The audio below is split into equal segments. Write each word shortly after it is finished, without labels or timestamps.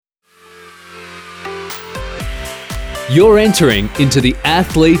You're entering into the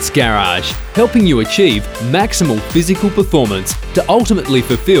Athlete's Garage, helping you achieve maximal physical performance to ultimately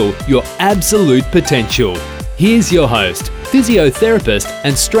fulfill your absolute potential. Here's your host, physiotherapist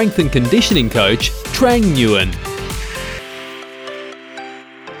and strength and conditioning coach, Trang Nguyen.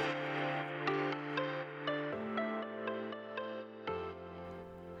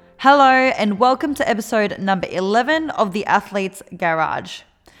 Hello and welcome to episode number 11 of the Athlete's Garage.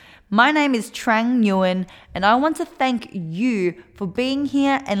 My name is Trang Nguyen and I want to thank you for being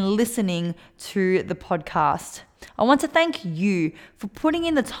here and listening to the podcast. I want to thank you for putting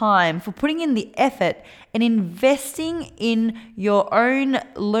in the time, for putting in the effort and investing in your own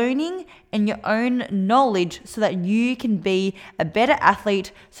learning and your own knowledge so that you can be a better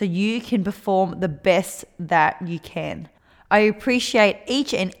athlete, so you can perform the best that you can. I appreciate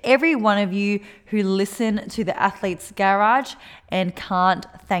each and every one of you who listen to the Athlete's Garage and can't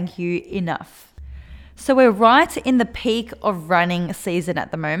thank you enough. So we're right in the peak of running season at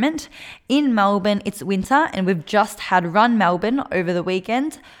the moment. In Melbourne, it's winter and we've just had Run Melbourne over the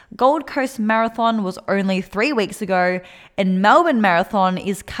weekend. Gold Coast Marathon was only 3 weeks ago and Melbourne Marathon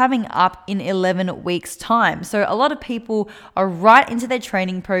is coming up in 11 weeks' time. So a lot of people are right into their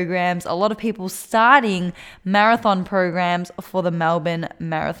training programs. A lot of people starting marathon programs for the Melbourne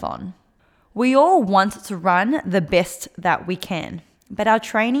Marathon. We all want to run the best that we can, but our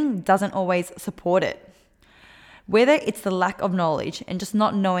training doesn't always support it. Whether it's the lack of knowledge and just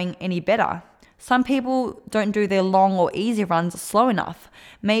not knowing any better. Some people don't do their long or easy runs slow enough.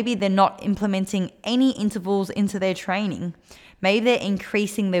 Maybe they're not implementing any intervals into their training. Maybe they're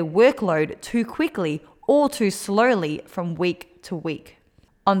increasing their workload too quickly or too slowly from week to week.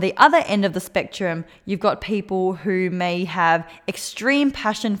 On the other end of the spectrum, you've got people who may have extreme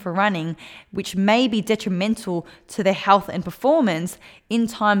passion for running, which may be detrimental to their health and performance in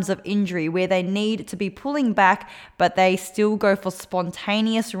times of injury, where they need to be pulling back, but they still go for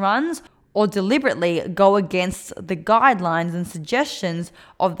spontaneous runs or deliberately go against the guidelines and suggestions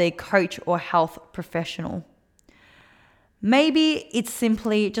of their coach or health professional. Maybe it's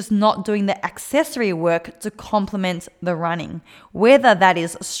simply just not doing the accessory work to complement the running, whether that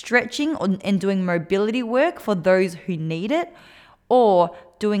is stretching and doing mobility work for those who need it, or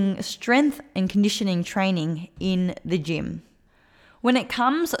doing strength and conditioning training in the gym. When it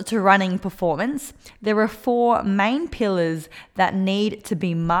comes to running performance, there are 4 main pillars that need to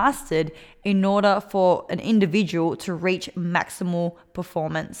be mastered in order for an individual to reach maximal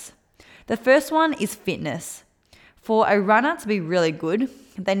performance. The first one is fitness. For a runner to be really good,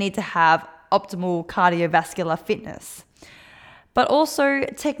 they need to have optimal cardiovascular fitness. But also,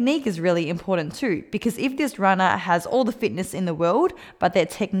 technique is really important too, because if this runner has all the fitness in the world, but their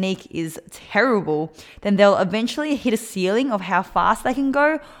technique is terrible, then they'll eventually hit a ceiling of how fast they can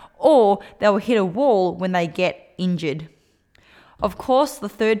go, or they'll hit a wall when they get injured. Of course, the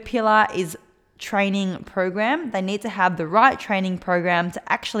third pillar is training program. They need to have the right training program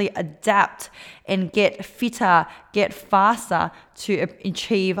to actually adapt and get fitter, get faster to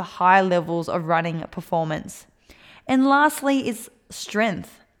achieve high levels of running performance. And lastly is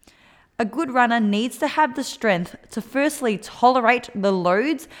strength. A good runner needs to have the strength to firstly tolerate the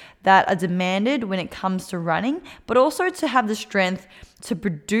loads that are demanded when it comes to running, but also to have the strength to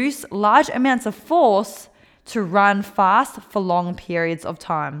produce large amounts of force to run fast for long periods of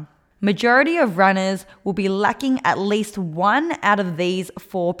time. Majority of runners will be lacking at least one out of these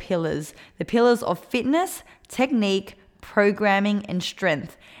 4 pillars, the pillars of fitness, technique, programming, and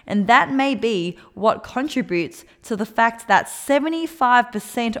strength. And that may be what contributes to the fact that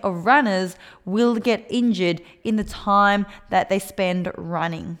 75% of runners will get injured in the time that they spend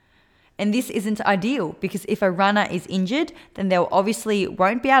running. And this isn't ideal because if a runner is injured, then they obviously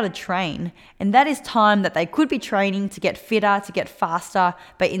won't be able to train. And that is time that they could be training to get fitter, to get faster,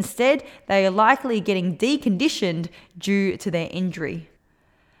 but instead they are likely getting deconditioned due to their injury.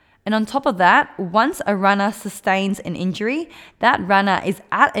 And on top of that, once a runner sustains an injury, that runner is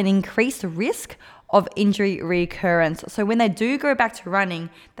at an increased risk of injury recurrence. So when they do go back to running,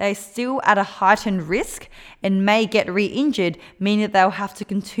 they're still at a heightened risk and may get re-injured, meaning that they'll have to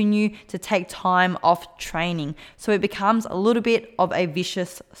continue to take time off training. So it becomes a little bit of a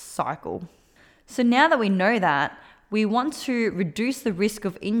vicious cycle. So now that we know that, we want to reduce the risk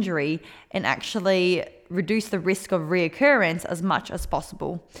of injury and actually reduce the risk of reoccurrence as much as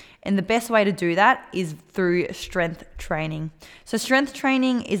possible. And the best way to do that is through strength training. So strength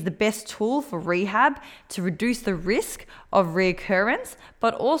training is the best tool for rehab to reduce the risk of reoccurrence,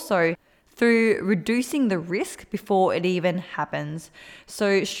 but also through reducing the risk before it even happens.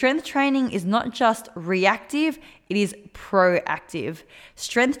 So strength training is not just reactive, it is proactive.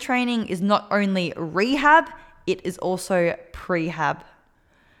 Strength training is not only rehab, it is also prehab.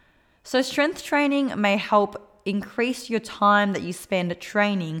 So strength training may help increase your time that you spend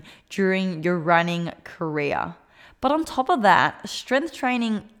training during your running career. But on top of that, strength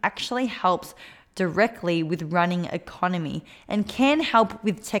training actually helps directly with running economy and can help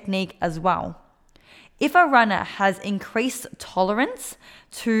with technique as well. If a runner has increased tolerance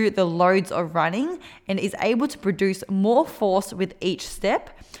to the loads of running and is able to produce more force with each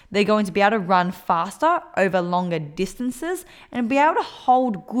step, they're going to be able to run faster over longer distances and be able to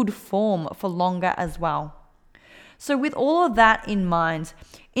hold good form for longer as well. So with all of that in mind,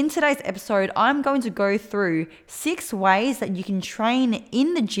 in today's episode, I'm going to go through 6 ways that you can train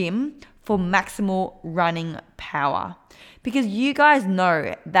in the gym for maximal running power. Because you guys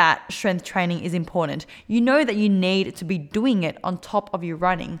know that strength training is important. You know that you need to be doing it on top of your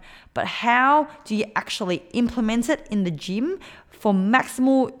running. But how do you actually implement it in the gym for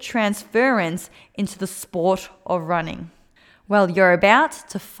maximal transference into the sport of running? Well, you're about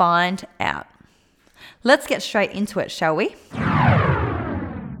to find out. Let's get straight into it, shall we?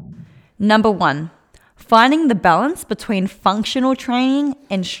 Number 1, finding the balance between functional training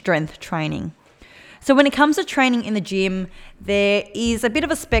and strength training. So when it comes to training in the gym, there is a bit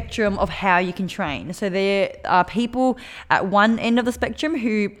of a spectrum of how you can train. So there are people at one end of the spectrum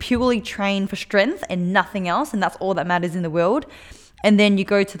who purely train for strength and nothing else, and that's all that matters in the world. And then you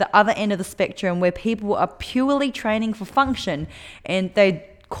go to the other end of the spectrum where people are purely training for function, and they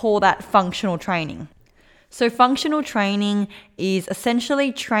call that functional training. So functional training is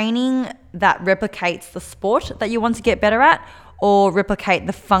essentially training that replicates the sport that you want to get better at or replicate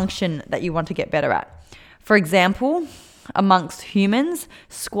the function that you want to get better at. For example, amongst humans,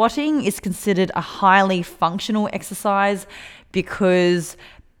 squatting is considered a highly functional exercise because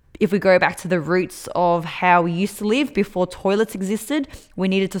if we go back to the roots of how we used to live before toilets existed, we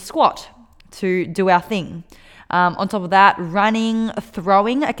needed to squat to do our thing. On top of that, running,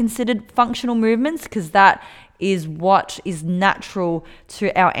 throwing are considered functional movements because that is what is natural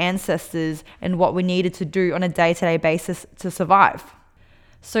to our ancestors and what we needed to do on a day-to-day basis to survive.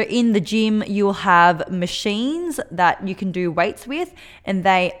 So in the gym, you'll have machines that you can do weights with, and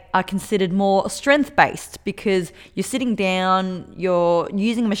they are considered more strength-based because you're sitting down, you're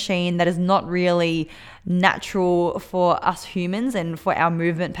using a machine that is not really natural for us humans and for our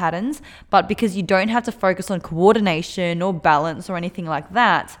movement patterns, but because you don't have to focus on coordination or balance or anything like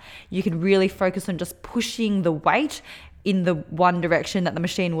that, you can really focus on just pushing the weight in the one direction that the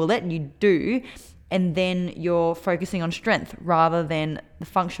machine will let you do, and then you're focusing on strength rather than the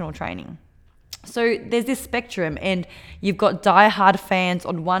functional training. So there's this spectrum, and you've got die-hard fans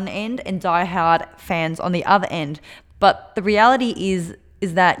on one end and die-hard fans on the other end. But the reality is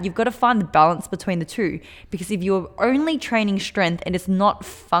that you've got to find the balance between the two, because if you're only training strength and it's not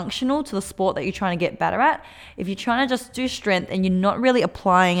functional to the sport that you're trying to get better at, if you're trying to just do strength and you're not really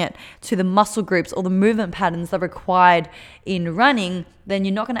applying it to the muscle groups or the movement patterns that are required in running, then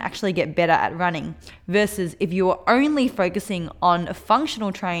you're not going to actually get better at running. Versus if you are only focusing on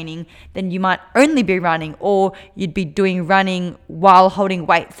functional training, then you might only be running, or you'd be doing running while holding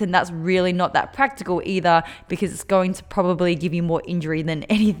weights, and that's really not that practical either, because it's going to probably give you more injury than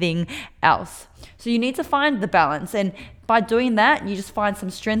anything else. So you need to find the balance, and by doing that, you just find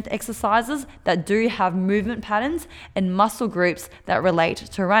some strength exercises that do have movement patterns and muscle groups that relate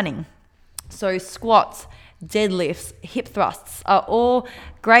to running. So squats, deadlifts, hip thrusts are all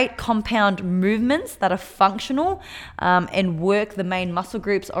great compound movements that are functional and work the main muscle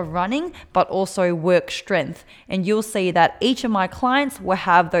groups of running, but also work strength. And you'll see that each of my clients will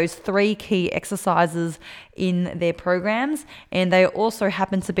have those 3 key exercises in their programs, and they also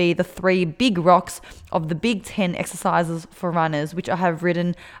happen to be the 3 big rocks of the Big 10 exercises for runners, which I have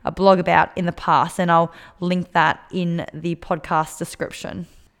written a blog about in the past, and I'll link that in the podcast description.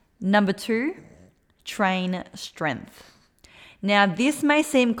 Number 2, train strength. Now, this may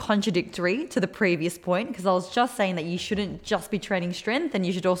seem contradictory to the previous point, because I was just saying that you shouldn't just be training strength and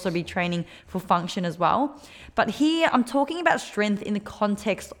you should also be training for function as well. But here I'm talking about strength in the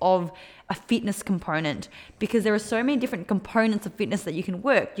context of a fitness component, because there are so many different components of fitness that you can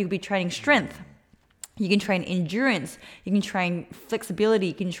work. You could be training strength, you can train endurance, you can train flexibility,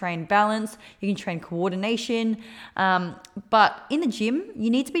 you can train balance, you can train coordination. But in the gym,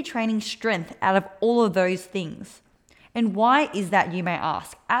 you need to be training strength out of all of those things. And why is that, you may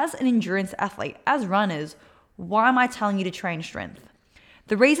ask? As an endurance athlete, as runners, why am I telling you to train strength?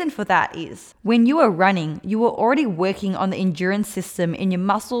 The reason for that is when you are running, you are already working on the endurance system in your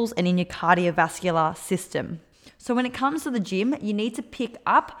muscles and in your cardiovascular system. So when it comes to the gym, you need to pick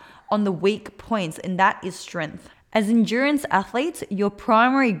up on the weak points, and that is strength. As endurance athletes, your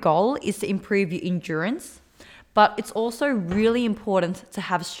primary goal is to improve your endurance, but it's also really important to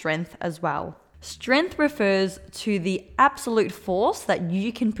have strength as well. Strength refers to the absolute force that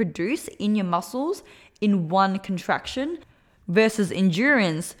you can produce in your muscles in one contraction, versus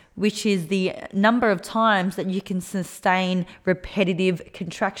endurance, which is the number of times that you can sustain repetitive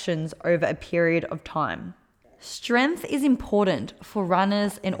contractions over a period of time. Strength is important for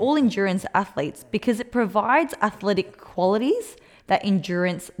runners and all endurance athletes because it provides athletic qualities that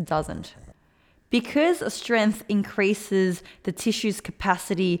endurance doesn't. Because strength increases the tissue's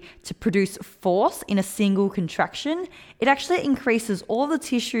capacity to produce force in a single contraction, it actually increases all the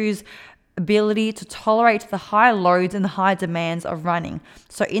tissue's ability to tolerate the high loads and the high demands of running.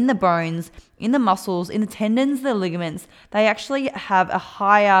 So in the bones, in the muscles, in the tendons, the ligaments, they actually have a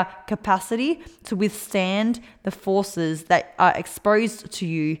higher capacity to withstand the forces that are exposed to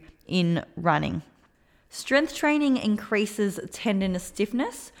you in running. Strength training increases tendon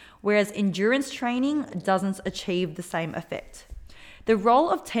stiffness, whereas endurance training doesn't achieve the same effect. The role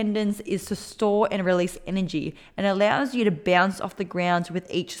of tendons is to store and release energy and allows you to bounce off the ground with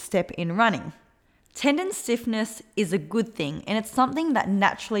each step in running. Tendon stiffness is a good thing, and it's something that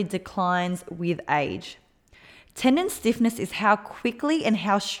naturally declines with age. Tendon stiffness is how quickly and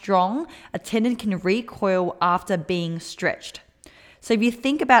how strong a tendon can recoil after being stretched. So if you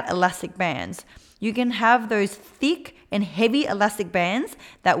think about elastic bands, you can have those thick and heavy elastic bands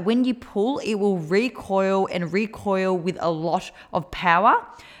that when you pull, it will recoil and recoil with a lot of power,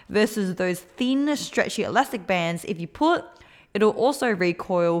 versus those thin, stretchy elastic bands. If you pull it, it'll also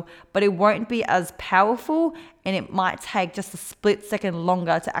recoil, but it won't be as powerful, and it might take just a split second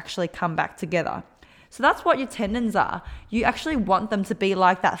longer to actually come back together. So that's what your tendons are. You actually want them to be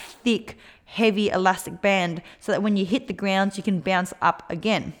like that thick, heavy elastic band so that when you hit the ground, you can bounce up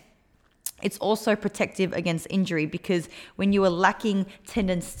again. It's also protective against injury because when you are lacking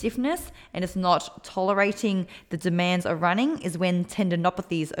tendon stiffness and it's not tolerating the demands of running is when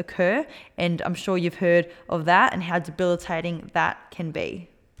tendinopathies occur. And I'm sure you've heard of that and how debilitating that can be.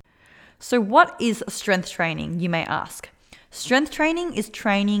 So what is strength training, you may ask? Strength training is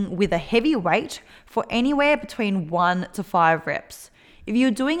training with a heavy weight for anywhere between 1 to 5 reps. If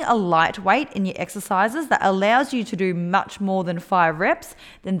you're doing a lightweight in your exercises that allows you to do much more than 5 reps,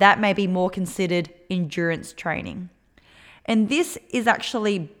 then that may be more considered endurance training. And this is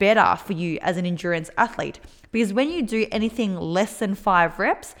actually better for you as an endurance athlete because when you do anything less than 5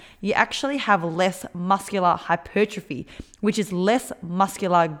 reps, you actually have less muscular hypertrophy, which is less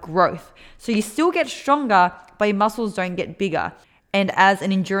muscular growth. So you still get stronger, but your muscles don't get bigger. And as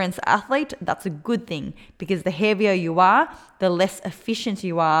an endurance athlete, that's a good thing because the heavier you are, the less efficient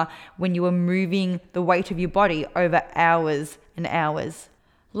you are when you are moving the weight of your body over hours and hours.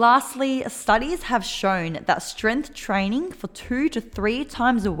 Lastly, studies have shown that strength training for 2 to 3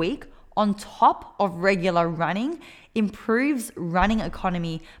 times a week on top of regular running improves running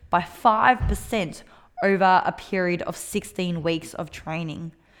economy by 5% over a period of 16 weeks of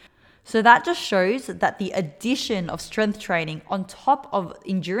training. So that just shows that the addition of strength training on top of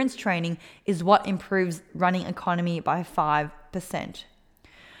endurance training is what improves running economy by 5%.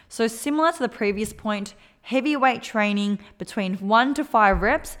 So similar to the previous point, heavyweight training between 1 to 5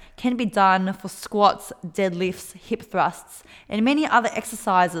 reps can be done for squats, deadlifts, hip thrusts, and many other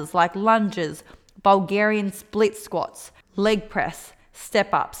exercises like lunges, Bulgarian split squats, leg press,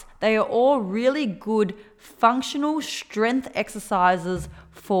 step-ups. They are all really good functional strength exercises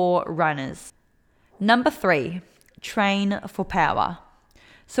for runners. Number 3, train for power.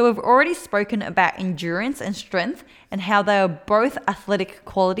 So we've already spoken about endurance and strength and how they are both athletic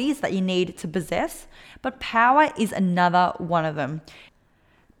qualities that you need to possess, but power is another one of them.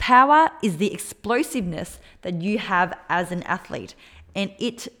 Power is the explosiveness that you have as an athlete, and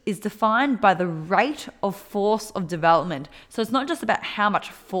it is defined by the rate of force of development. So it's not just about how much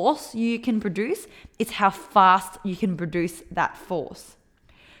force you can produce, it's how fast you can produce that force.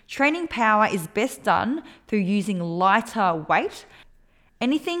 Training power is best done through using lighter weight,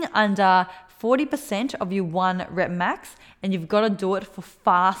 anything under 40% of your 1 rep max, and you've got to do it for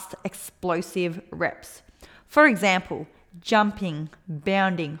fast, explosive reps. For example, jumping,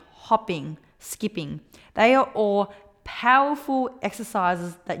 bounding, hopping, skipping. They are all powerful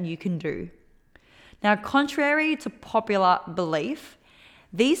exercises that you can do. Now, contrary to popular belief,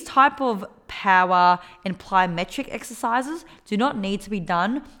 these type of power and plyometric exercises do not need to be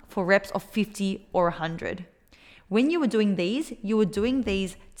done for reps of 50 or 100. When you were doing these, you were doing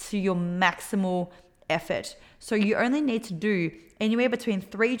these to your maximal effort. So you only need to do anywhere between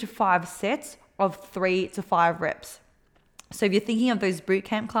 3 to 5 sets of 3 to 5 reps. So if you're thinking of those boot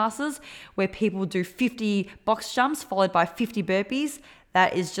camp classes where people do 50 box jumps followed by 50 burpees,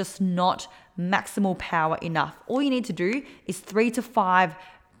 that is just not maximal power enough. All you need to do is 3 to 5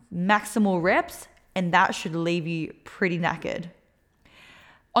 maximal reps, and that should leave you pretty knackered.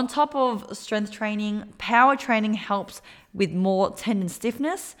 On top of strength training, power training helps with more tendon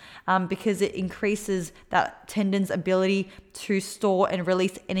stiffness because it increases that tendon's ability to store and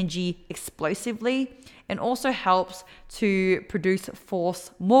release energy explosively, and also helps to produce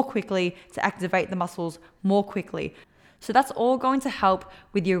force more quickly, to activate the muscles more quickly. So that's all going to help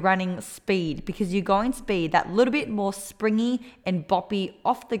with your running speed, because you're going to be that little bit more springy and boppy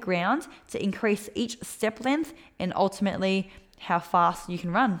off the ground to increase each step length and ultimately how fast you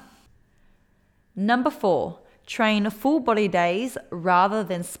can run. Number 4, train full body days rather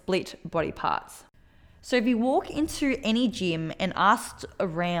than split body parts. So if you walk into any gym and asked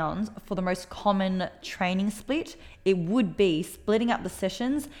around for the most common training split, it would be splitting up the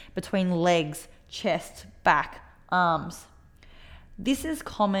sessions between legs, chest, back, arms. This is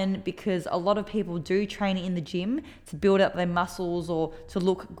common because a lot of people do train in the gym to build up their muscles or to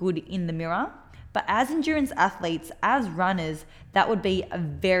look good in the mirror. But as endurance athletes, as runners, that would be a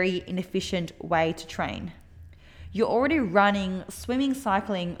very inefficient way to train. You're already running, swimming,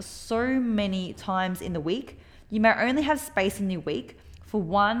 cycling so many times in the week. You may only have space in your week for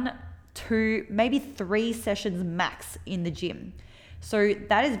 1, 2, maybe 3 sessions max in the gym. So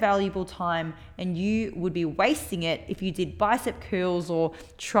that is valuable time, and you would be wasting it if you did bicep curls or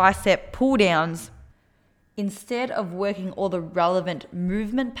tricep pull downs instead of working all the relevant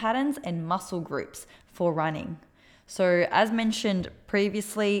movement patterns and muscle groups for running. So as mentioned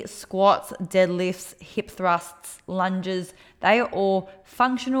previously, squats, deadlifts, hip thrusts, lunges, they are all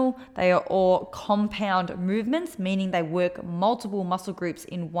functional, they are all compound movements, meaning they work multiple muscle groups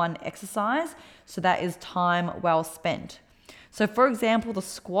in one exercise. So that is time well spent. So for example, the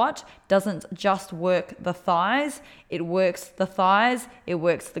squat doesn't just work the thighs, it works the thighs, it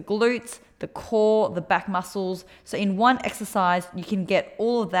works the glutes, the core, the back muscles. So in one exercise, you can get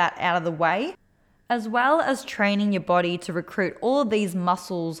all of that out of the way, as well as training your body to recruit all of these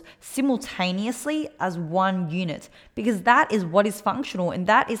muscles simultaneously as one unit, because that is what is functional and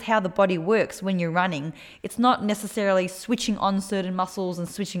that is how the body works when you're running. It's not necessarily switching on certain muscles and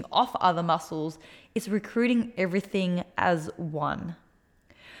switching off other muscles. It's recruiting everything as one.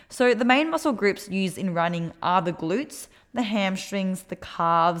 So the main muscle groups used in running are the glutes, the hamstrings, the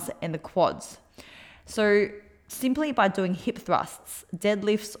calves, and the quads. So simply by doing hip thrusts,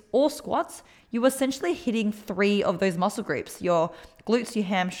 deadlifts, or squats, you're essentially hitting 3 of those muscle groups: your glutes, your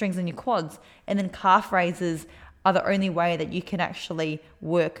hamstrings, and your quads. And then calf raises are the only way that you can actually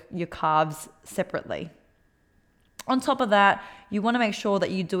work your calves separately. On top of that, you want to make sure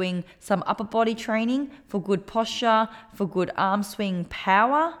that you're doing some upper body training for good posture, for good arm swing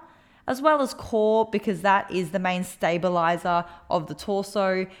power, as well as core, because that is the main stabilizer of the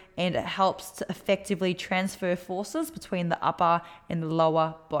torso and it helps to effectively transfer forces between the upper and the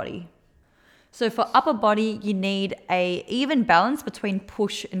lower body. So for upper body, you need an even balance between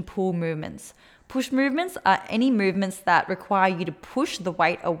push and pull movements. Push movements are any movements that require you to push the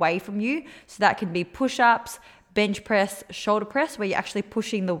weight away from you. So that can be push-ups, bench press, shoulder press, where you're actually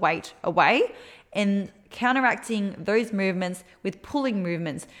pushing the weight away, and counteracting those movements with pulling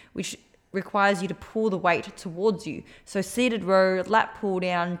movements, which requires you to pull the weight towards you. So seated row, lat pull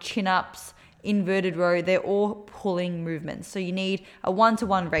down, chin-ups, inverted row, they're all pulling movements. So you need a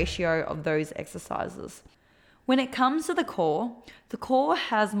 1-to-1 ratio of those exercises. When it comes to the core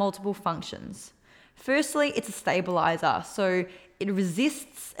has multiple functions. Firstly, it's a stabilizer. So it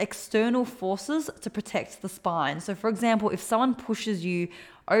resists external forces to protect the spine. So for example, if someone pushes you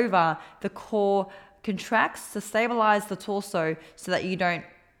over, the core contracts to stabilize the torso so that you don't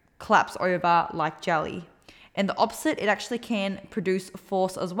collapse over like jelly. And the opposite, it actually can produce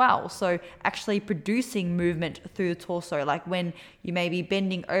force as well. So actually producing movement through the torso, like when you may be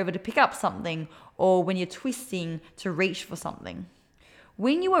bending over to pick up something or when you're twisting to reach for something.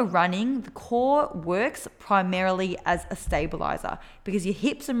 When you are running, the core works primarily as a stabilizer because your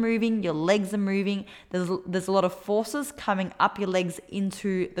hips are moving, your legs are moving. There's a lot of forces coming up your legs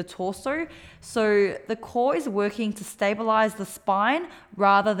into the torso. So the core is working to stabilize the spine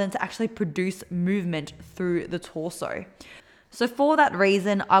rather than to actually produce movement through the torso. So for that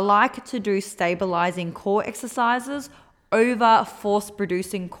reason, I like to do stabilizing core exercises over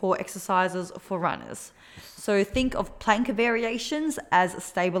force-producing core exercises for runners. So think of plank variations as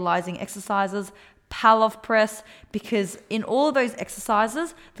stabilizing exercises, pull-off press, because in all of those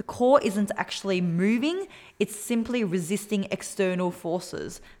exercises, the core isn't actually moving, it's simply resisting external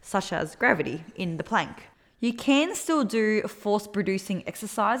forces, such as gravity in the plank. You can still do force-producing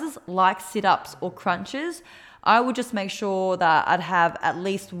exercises like sit-ups or crunches, I would just make sure that I'd have at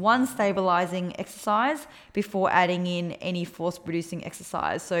least one stabilizing exercise before adding in any force producing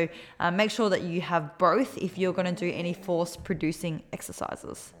exercise. So make sure that you have both if you're going to do any force producing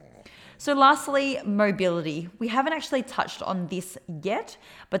exercises. So lastly, mobility. We haven't actually touched on this yet,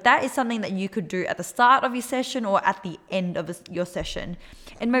 but that is something that you could do at the start of your session or at the end of your session.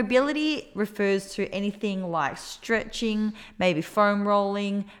 And mobility refers to anything like stretching, maybe foam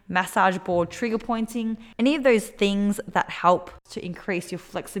rolling, massage board trigger pointing, any of those things that help to increase your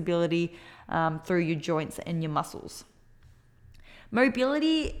flexibility through your joints and your muscles.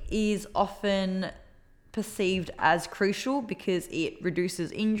 Mobility is often perceived as crucial because it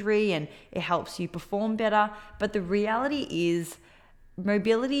reduces injury and it helps you perform better. But the reality is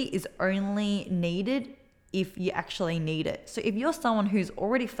mobility is only needed if you actually need it. So if you're someone who's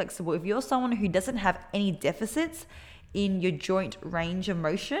already flexible, if you're someone who doesn't have any deficits in your joint range of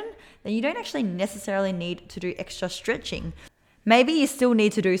motion, then you don't actually necessarily need to do extra stretching. Maybe you still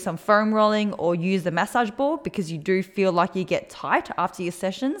need to do some foam rolling or use the massage board because you do feel like you get tight after your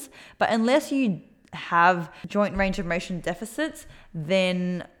sessions. But unless you have joint range of motion deficits,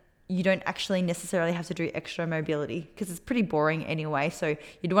 then you don't actually necessarily have to do extra mobility because it's pretty boring anyway. So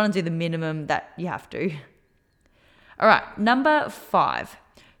you'd want to do the minimum that you have to. All right, number 5,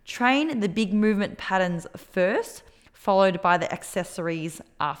 train the big movement patterns first, followed by the accessories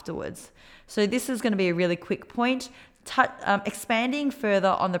afterwards. So this is going to be a really quick point. Expanding further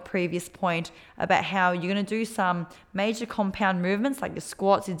on the previous point about how you're going to do some major compound movements like your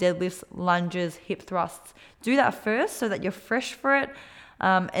squats, your deadlifts, lunges, hip thrusts. Do that first so that you're fresh for it.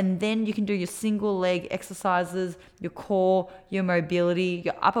 And then you can do your single leg exercises, your core, your mobility,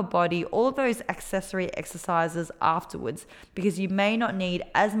 your upper body, all of those accessory exercises afterwards, because you may not need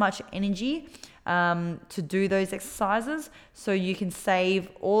as much energy to do those exercises. So you can save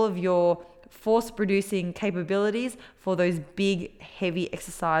all of your force producing capabilities for those big, heavy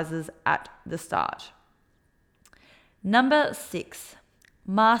exercises at the start. Number 6,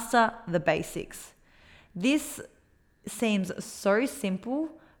 master the basics. This seems so simple,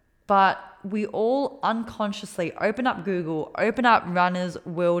 but we all unconsciously open up Google, open up Runner's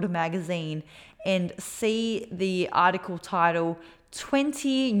World magazine, and see the article title,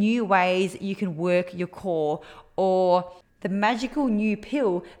 20 New Ways You Can Work Your Core, or the magical new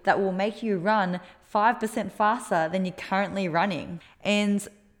pill that will make you run 5% faster than you're currently running. And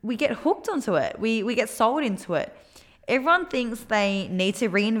we get hooked onto it. We get sold into it. Everyone thinks they need to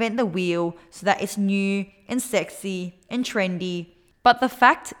reinvent the wheel so that it's new and sexy and trendy. But the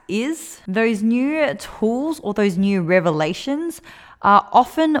fact is, those new tools or those new revelations are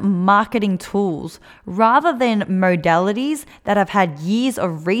often marketing tools rather than modalities that have had years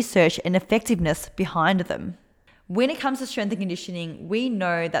of research and effectiveness behind them. When it comes to strength and conditioning, we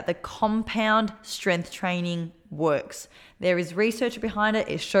know that the compound strength training works. There is research behind it.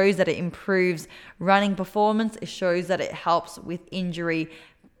 It shows that it improves running performance. It shows that it helps with injury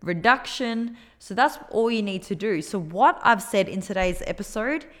reduction. So that's all you need to do. So what I've said in today's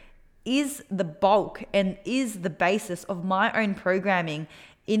episode is the bulk and is the basis of my own programming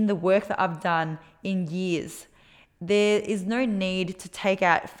in the work that I've done in years. There is no need to take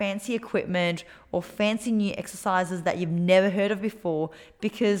out fancy equipment or fancy new exercises that you've never heard of before,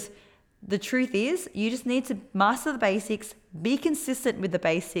 because the truth is you just need to master the basics, be consistent with the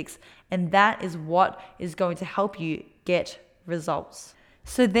basics, and that is what is going to help you get results.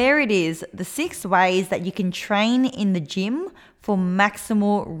 So there it is, the 6 ways that you can train in the gym for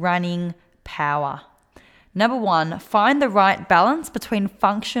maximal running power. Number 1, find the right balance between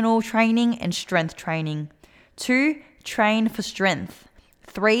functional training and strength training. 2, train for strength.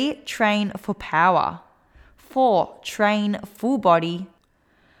 3, train for power. 4, train full body.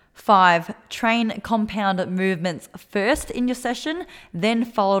 5, train compound movements first in your session, then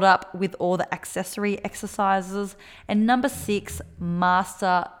followed up with all the accessory exercises. And number 6,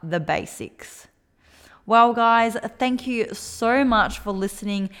 master the basics. Well, guys, thank you so much for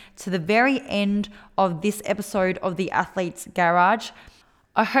listening to the very end of this episode of the Athletes Garage.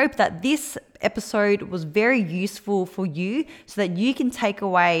 I hope that this episode was very useful for you so that you can take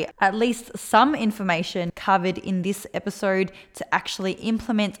away at least some information covered in this episode to actually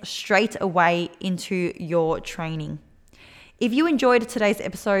implement straight away into your training. If you enjoyed today's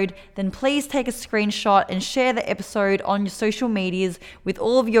episode, then please take a screenshot and share the episode on your social medias with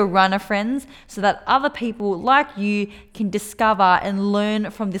all of your runner friends so that other people like you can discover and learn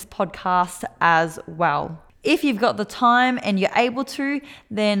from this podcast as well. If you've got the time and you're able to,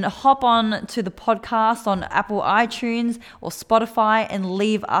 then hop on to the podcast on Apple iTunes or Spotify and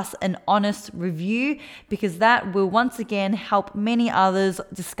leave us an honest review, because that will once again help many others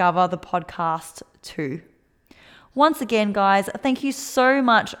discover the podcast too. Once again, guys, thank you so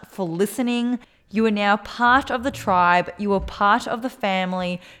much for listening. You are now part of the tribe. You are part of the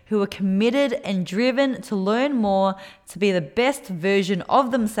family who are committed and driven to learn more, to be the best version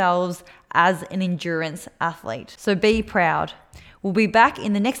of themselves as an endurance athlete. So be proud. We'll be back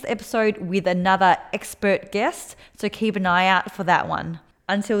in the next episode with another expert guest, so keep an eye out for that one.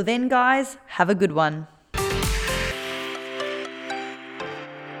 Until then, guys, have a good one.